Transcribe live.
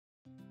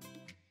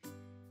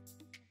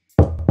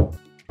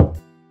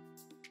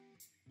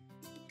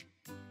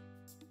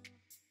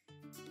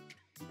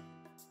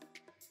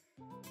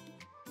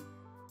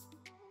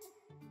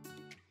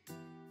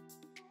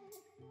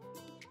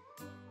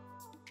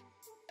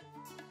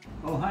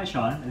Oh, hi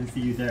Sean. I didn't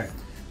see you there.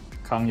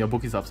 Kang, your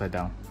book is upside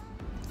down.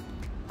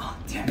 Oh,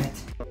 damn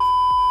it.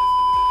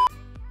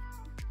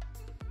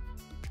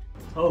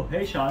 Oh,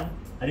 hey Sean.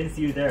 I didn't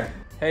see you there.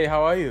 Hey,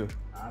 how are you?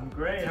 I'm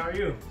great. How are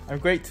you? I'm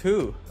great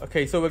too.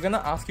 Okay, so we're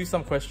gonna ask you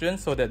some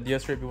questions so that Dear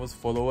Straight People's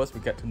followers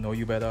will get to know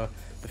you better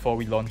before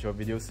we launch your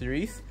video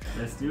series.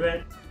 Let's do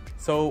it.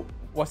 So,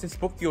 what's this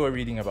book you were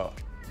reading about?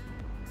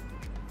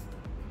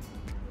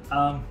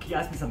 Can you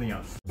ask me something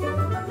else?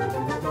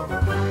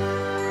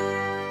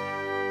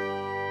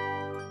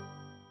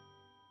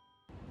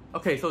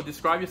 Okay, so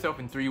describe yourself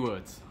in 3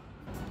 words.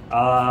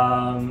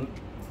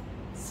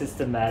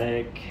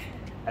 Systematic,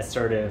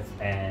 assertive,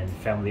 and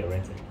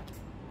family-oriented.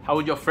 How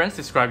would your friends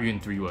describe you in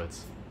 3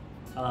 words?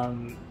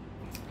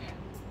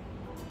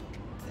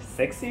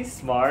 Sexy,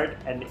 smart,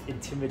 and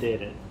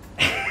intimidated.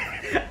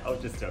 I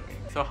was just joking.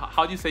 So,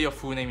 how do you say your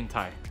full name in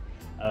Thai?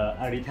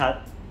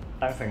 Aritat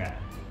Tangsanga.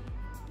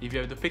 If you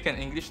have to pick an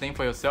English name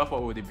for yourself,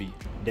 what would it be?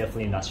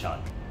 Definitely not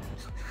Sean.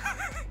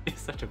 You're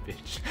such a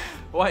bitch.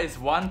 What is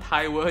one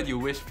Thai word you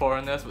wish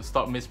foreigners would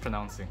stop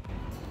mispronouncing?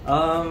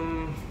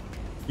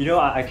 You know,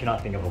 I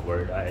cannot think of a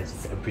word. I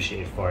just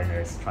appreciate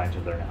foreigners trying to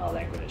learn our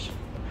language.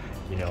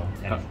 You know,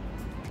 and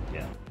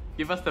yeah.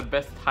 Give us the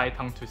best Thai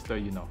tongue twister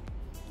you know.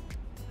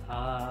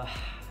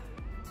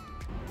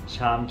 ช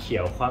ามเขี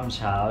ยวคว่ำเ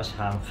ช้าช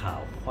ามขา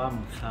วคว่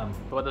ำค่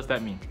What does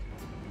that mean?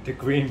ำ The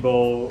green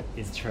bowl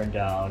is turned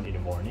down in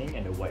the morning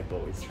and the white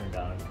bowl is turned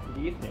down in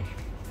the evening.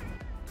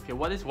 Okay,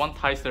 what is one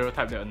Thai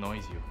stereotype that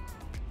annoys you?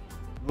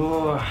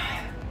 Oh,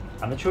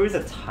 I'm not sure it's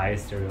a Thai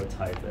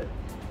stereotype, but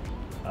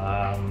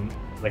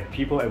like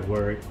people at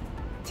work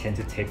tend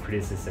to take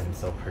criticism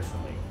so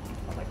personally.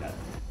 Not like that.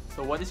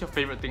 So what is your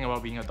favorite thing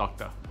about being a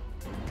doctor?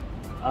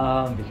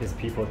 Because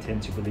people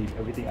tend to believe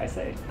everything I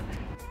say.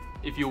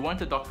 If you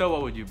weren't a doctor,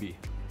 what would you be?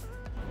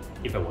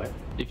 If I what?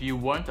 If you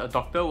weren't a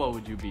doctor, what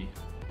would you be?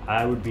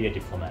 I would be a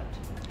diplomat.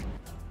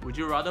 Would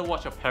you rather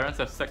watch your parents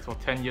have sex for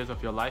 10 years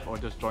of your life or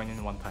just join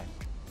in one time?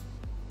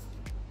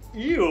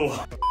 Ew!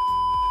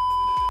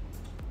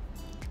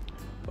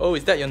 Oh,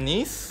 is that your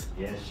niece?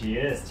 Yes, she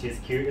is. She's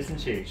cute, isn't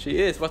she? She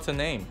is. What's her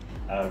name?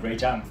 Ray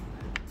Zhang.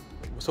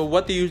 So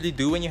what do you usually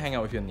do when you hang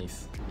out with your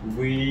niece?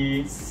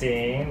 We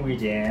sing, we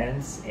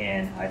dance,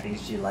 and I think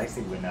she likes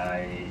it when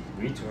I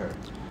read to her.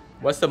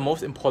 What's the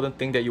most important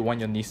thing that you want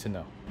your niece to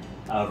know?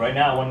 Right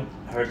now, I want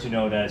her to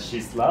know that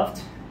she's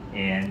loved,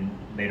 and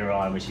later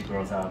on, when she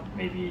grows up,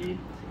 maybe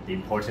the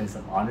importance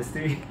of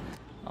honesty.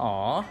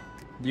 Aww.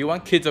 Do you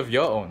want kids of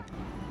your own?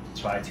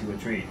 Try 2 or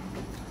 3.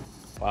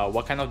 Wow,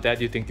 what kind of dad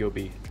do you think you'll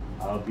be?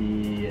 I'll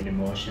be an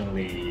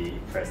emotionally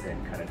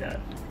present kind of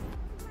dad.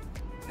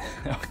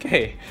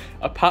 Okay,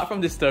 apart from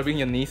disturbing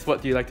your niece,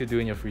 what do you like to do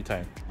in your free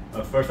time?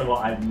 First of all,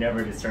 I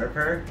never disturb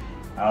her,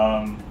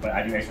 but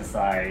I do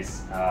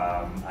exercise,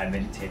 I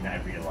meditate, and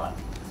I read a lot.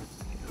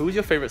 Who's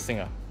your favorite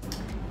singer?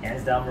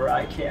 Hands down,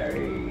 Mariah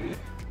Carey.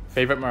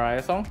 Favorite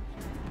Mariah song?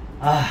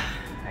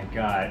 My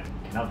God,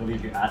 cannot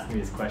believe you asked me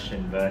this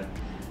question, but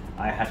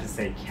I have to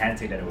say, Can't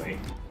Take That Away.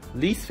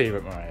 Least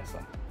favorite Mariah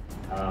song?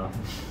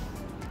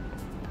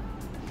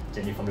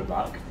 Jenny from the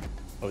Block.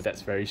 Oh,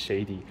 that's very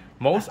shady.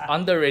 Most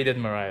underrated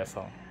Mariah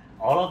song?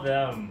 All of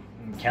them.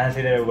 Can't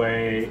Take That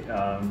Away,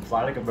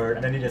 Fly Like a Bird,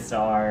 Underneath the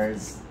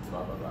Stars,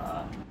 blah blah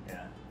blah.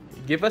 Yeah.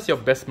 Give us your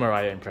best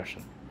Mariah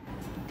impression.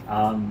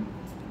 I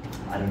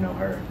don't know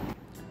her.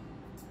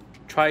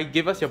 Try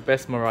give us your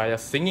best Mariah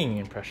singing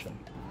impression.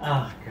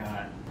 Oh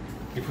God,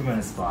 you put me on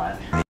the spot.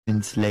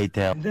 Minutes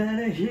later. Then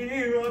a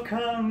hero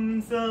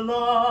comes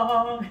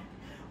along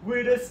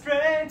with the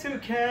strength to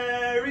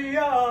carry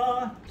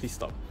on. Please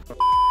stop.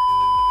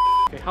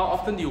 Okay, how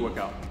often do you work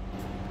out?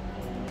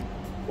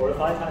 4 to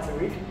 5 times a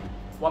week.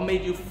 What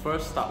made you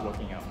first start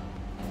working out?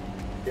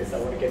 Because I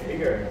want to get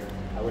bigger.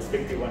 I was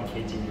 51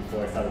 kg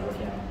before I started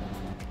working out.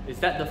 Is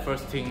that the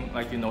first thing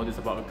like you notice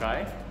about a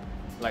guy?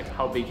 Like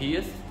how big he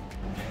is?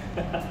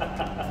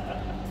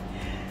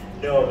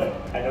 No,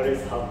 but I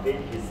noticed how big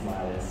his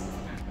smile is.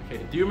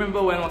 Okay, do you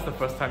remember when was the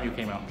first time you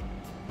came out?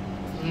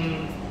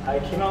 I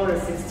came out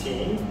at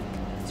 16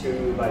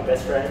 to my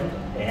best friend,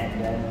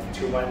 and then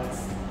 2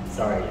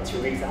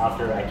 weeks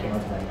after I came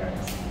out to my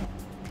parents.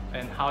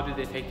 And how did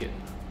they take it?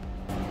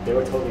 They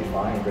were totally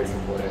fine, very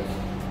supportive.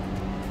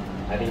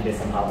 I think they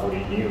somehow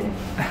already knew.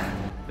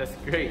 That's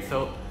great.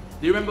 So,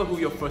 do you remember who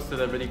your first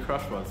celebrity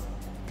crush was?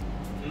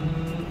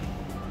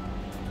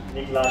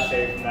 Nick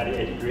Lachey from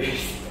 98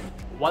 Degrees.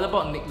 What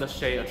about Nick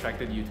Lachey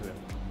attracted you to him?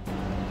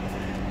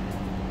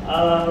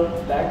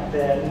 Back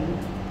then,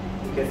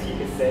 because he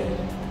could sing,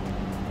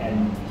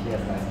 and he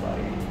has a nice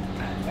body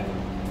and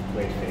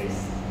great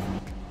face.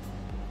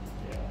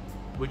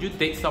 Yeah. Would you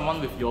date someone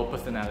with your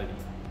personality?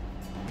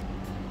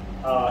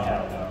 Oh,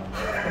 hell no.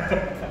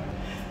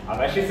 I'm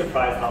actually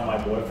surprised how my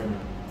boyfriend,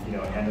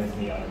 handles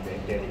me on a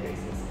daily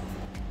basis.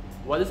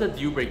 What is a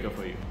deal breaker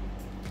for you?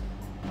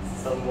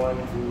 Someone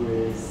who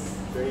is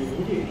very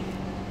needy.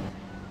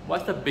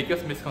 What's the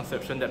biggest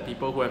misconception that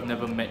people who have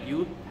never met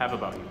you have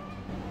about you?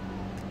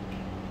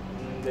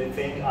 They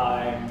think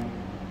I'm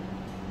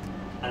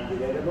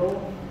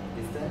unrelatable,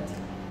 is that?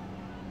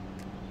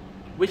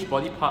 Which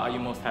body part are you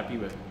most happy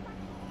with?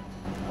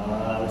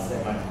 I would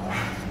say my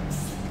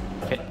arms.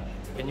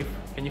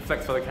 Can you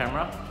flex for the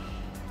camera?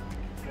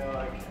 No,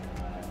 I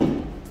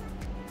can't.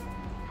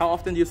 How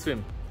often do you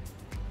swim?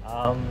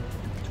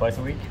 Twice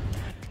a week.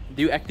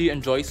 Do you actually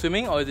enjoy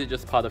swimming, or is it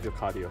just part of your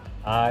cardio?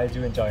 I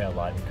do enjoy it a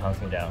lot. It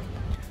calms me down.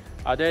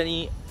 Are there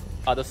any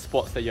other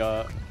sports that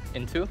you're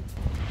into?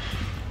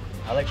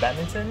 I like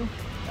badminton.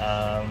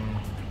 That's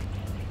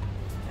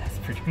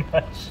pretty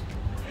much.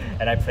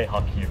 And I played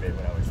hockey a bit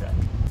when I was young.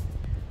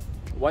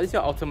 What is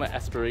your ultimate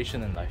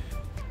aspiration in life?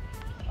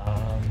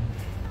 I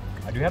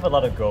do have a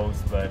lot of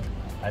goals, but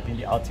I think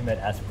the ultimate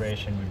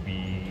aspiration would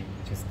be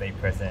to stay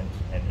present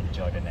and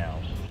enjoy the now.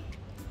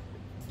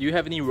 Do you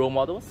have any role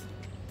models?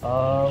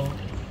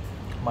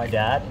 My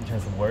dad in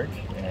terms of work,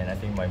 and I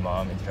think my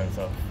mom in terms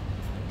of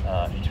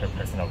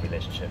interpersonal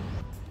relationship.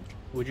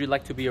 Would you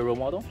like to be a role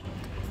model?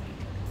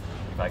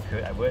 If I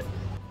could, I would.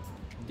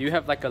 Do you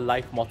have like a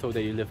life motto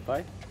that you live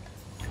by?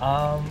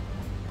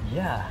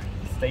 Yeah,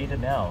 stay the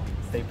now,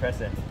 stay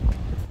present.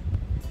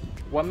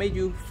 What made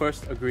you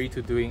first agree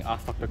to doing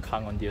Ask Dr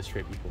Kang on Dear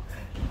Straight People?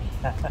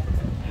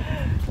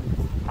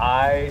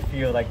 I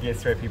feel like Dear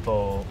Straight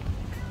People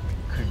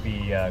could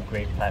be a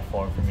great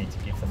platform for me to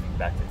give something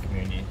back to the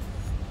community.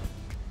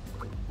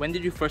 When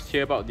did you first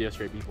hear about Dear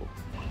Straight People?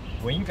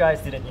 When you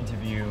guys did an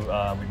interview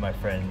with my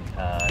friend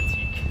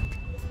Teek.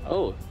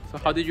 Oh, so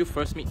how did you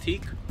first meet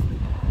Teek?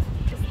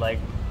 Just like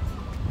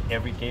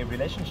every gay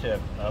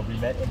relationship, we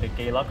met in the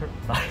gay locker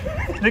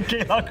the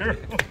gay locker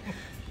room.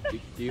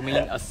 Do you mean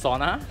a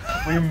sauna?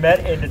 We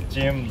met in the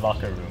gym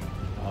locker room.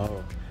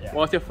 Oh. Yeah.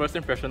 What was your first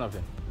impression of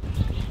him?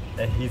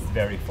 That he's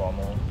very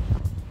formal.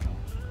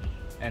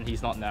 And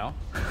he's not now?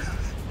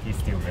 He's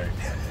still very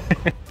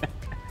formal.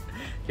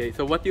 Okay,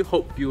 so what do you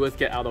hope viewers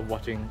get out of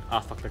watching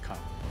Ask Dr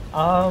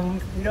Kang?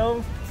 You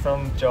know,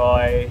 some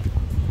joy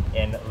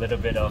and a little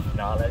bit of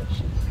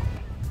knowledge.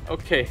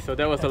 Okay, so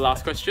that was the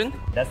last question.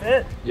 That's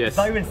it? Yes. It's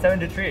not even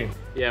 7-3.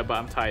 Yeah, but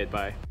I'm tired,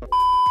 bye.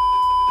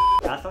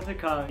 Ask Dr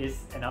Kang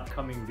is an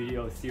upcoming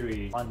video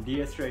series on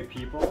Dear Straight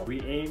People. We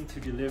aim to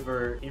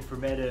deliver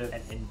informative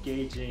and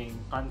engaging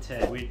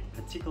content with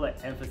particular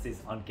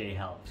emphasis on gay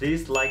health.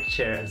 Please like,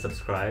 share, and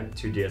subscribe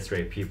to Dear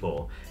Straight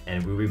People,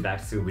 and we'll be back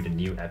soon with a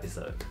new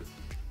episode.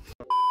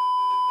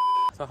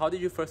 So how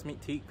did you first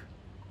meet Teek?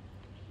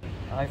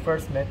 I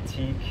first met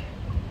Teek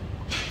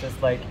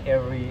just like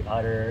every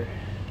other...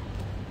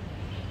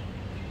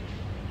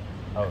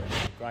 Oh.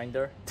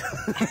 Grinder?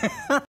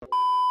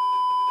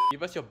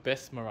 Give us your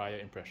best Mariah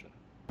impression.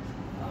 I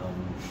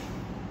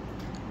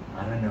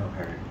don't know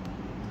her.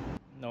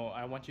 No,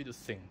 I want you to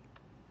sing.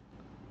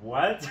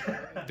 What?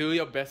 Do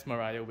your best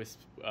Mariah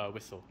whistle. I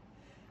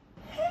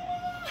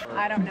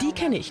don't know. Die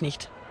kenne ich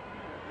nicht.